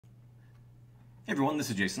Hey everyone, this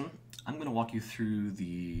is Jason. I'm going to walk you through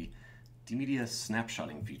the Dmedia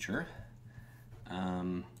snapshotting feature.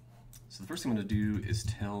 So the first thing I'm going to do is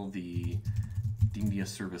tell the Dmedia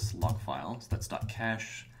service log file. So that's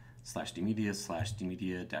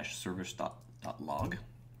 .cache/dmedia/dmedia-service.log.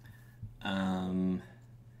 And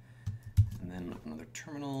then open another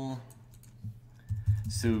terminal.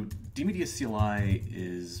 So Dmedia CLI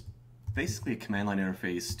is basically a command line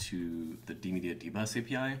interface to the Dmedia dbus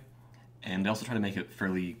API. And they also try to make it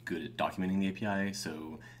fairly good at documenting the API.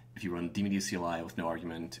 So if you run dmedia CLI with no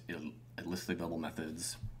argument, it lists the available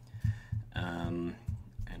methods. And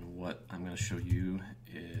what I'm going to show you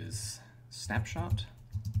is snapshot.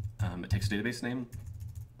 It takes a database name.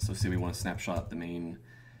 So say we want to snapshot the main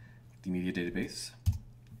dmedia database.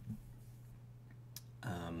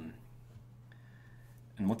 And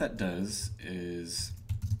what that does is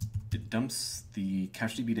it dumps the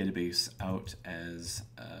CacheDB database out as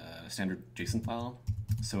a standard JSON file.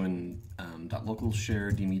 So in .local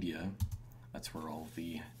share dmedia, that's where all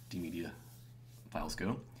the dmedia files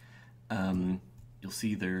go, you'll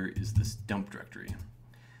see there is this dump directory.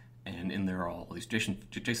 And in there are all these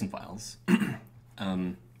JSON files.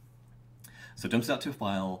 So it dumps it out to a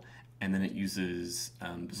file, and then it uses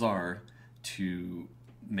Bazaar to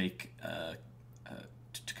make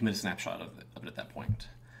to commit a snapshot of it at that point.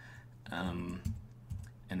 And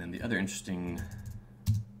then the other interesting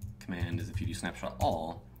command is if you do snapshot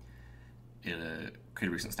all, it create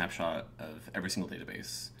a recent snapshot of every single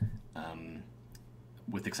database,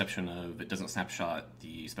 with the exception of it doesn't snapshot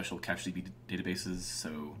the special CacheDB databases,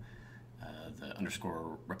 so the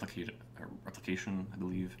underscore replication, I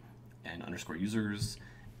believe, and underscore users,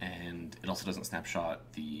 and it also doesn't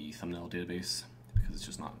snapshot the thumbnail database because it's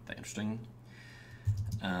just not that interesting.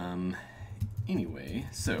 Anyway,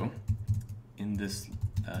 so in this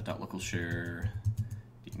 .local share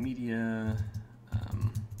dmedia,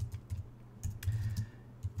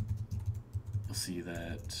 you'll see that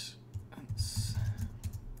it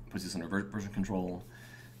puts this under version control.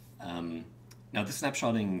 Now this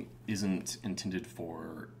snapshotting isn't intended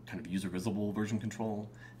for kind of user visible version control.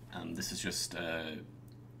 This is just kind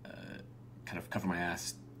of cover my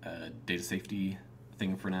ass data safety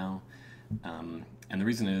thing for now. And the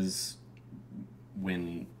reason is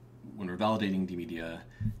when we're validating dmedia,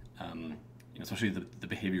 especially the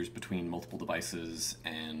behaviors between multiple devices,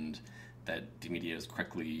 and that dmedia is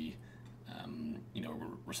correctly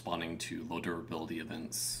responding to low durability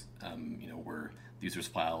events, where the user's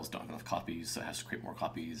files don't have enough copies, so it has to create more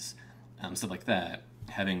copies, stuff like that.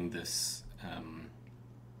 Having this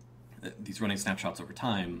these running snapshots over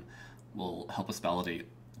time will help us validate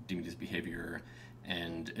dmedia's behavior,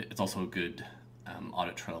 and it's also a good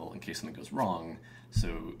audit trail in case something goes wrong.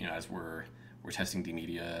 So as we're testing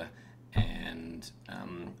dmedia, and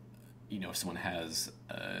if someone has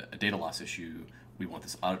a data loss issue, we want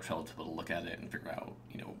this audit trail to be able to look at it and figure out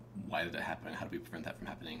why did it happen, how do we prevent that from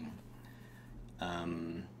happening.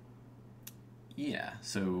 Yeah,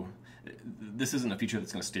 so this isn't a feature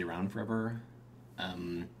that's going to stay around forever,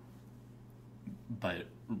 but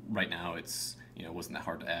right now it's wasn't that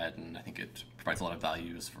hard to add, and I think it provides a lot of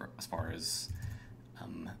value as far as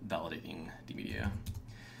validating dmedia.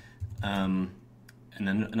 And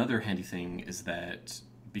then another handy thing is that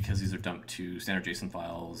because these are dumped to standard JSON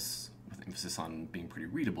files with emphasis on being pretty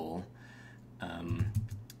readable,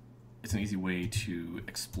 it's an easy way to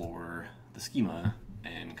explore the schema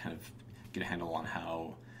and kind of get a handle on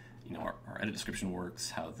how our edit description works,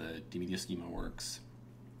 how the dmedia schema works.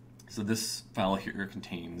 So this file here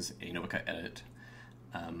contains a Novacut edit.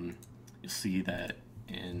 You'll see that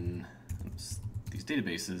in these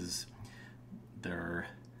databases, there's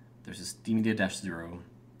this dmedia-0,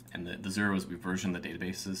 and the 0 is we version the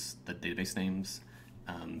database names.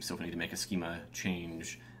 So if we need to make a schema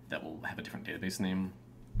change, that will have a different database name.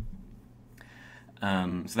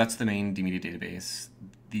 So that's the main dmedia database.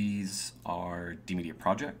 These are dmedia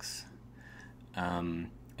projects, and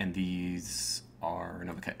these are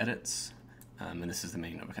Novacut edits, and this is the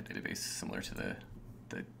main Novacut database, similar to the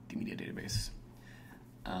dmedia database.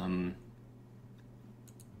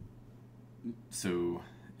 So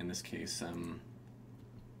in this case,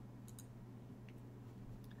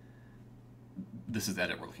 this is the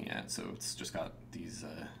edit we're looking at, so it's just got these,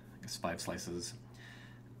 I guess, 5 slices.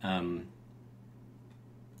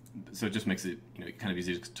 So it just makes it kind of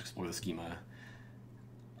easy to explore the schema.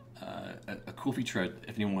 A cool feature,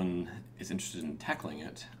 if anyone is interested in tackling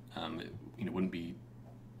it,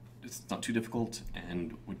 it's not too difficult,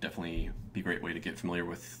 and would definitely be a great way to get familiar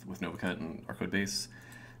with Novacut and our code base.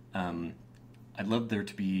 I'd love there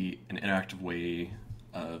to be an interactive way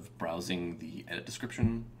of browsing the edit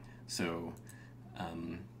description. So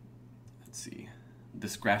let's see,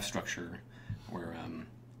 this graph structure where,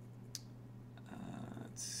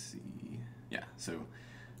 let's see, yeah, so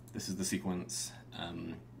this is the sequence.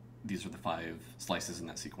 These are the 5 slices in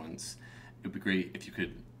that sequence. It would be great if you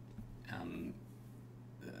could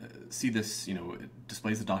see this, it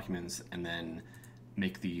displays the documents and then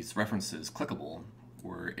make these references clickable,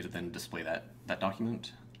 where it would then display that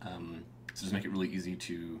document. So just make it really easy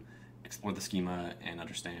to explore the schema and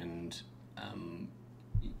understand,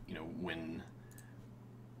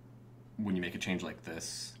 when you make a change like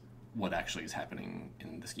this, what actually is happening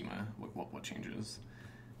in the schema, what changes.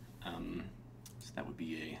 So that would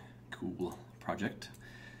be a cool project.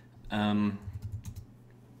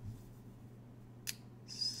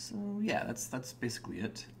 So yeah, that's basically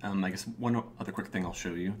it. I guess one other quick thing I'll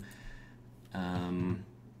show you.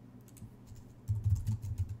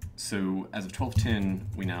 So as of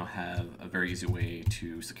 12.10, we now have a very easy way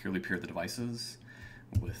to securely peer the devices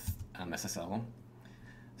with SSL.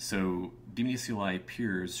 So dmedia-cli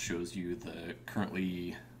peers shows you the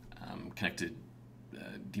currently connected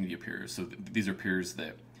dmedia peers. So these are peers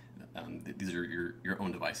that these are your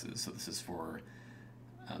own devices. So this is for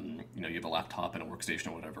you have a laptop and a workstation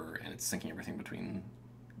or whatever, and it's syncing everything between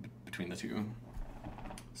the two.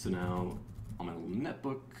 So now on my little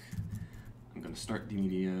netbook, I'm going to start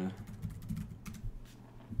dmedia.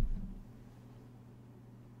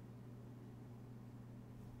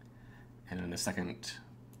 And in a second,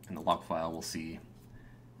 in the log file, we'll see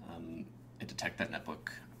it detect that netbook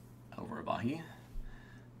over Abahi.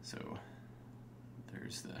 So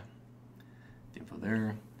there's the info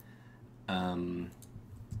there.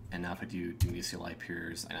 And now if I do dmedia-cli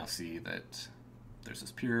peers, I now see that there's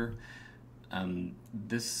this peer.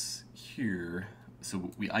 This here,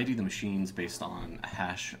 so we ID the machines based on a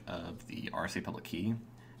hash of the RSA public key,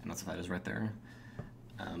 and that's what that is right there.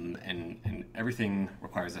 And everything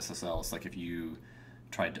requires SSL. So like if you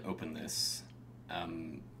tried to open this,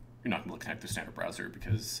 you're not going to connect to standard browser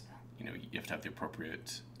because you have to have the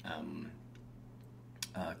appropriate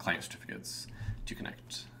client certificates to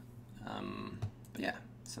connect. But yeah,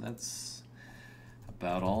 so that's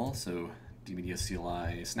about all. So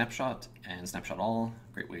dmedia-cli snapshot and snapshot all,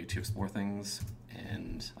 great way to explore things.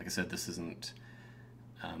 And like I said, this isn't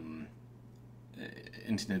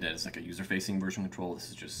intended as like a user-facing version control. This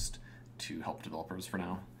is just to help developers for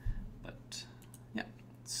now. But yeah,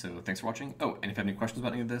 so thanks for watching. Oh, and if you have any questions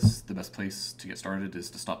about any of this, the best place to get started is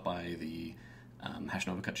to stop by the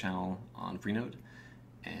 #Novacut channel on Freenode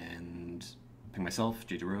and ping myself,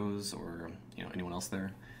 JD Rose, or anyone else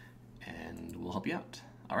there, and we'll help you out.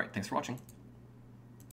 All right, thanks for watching.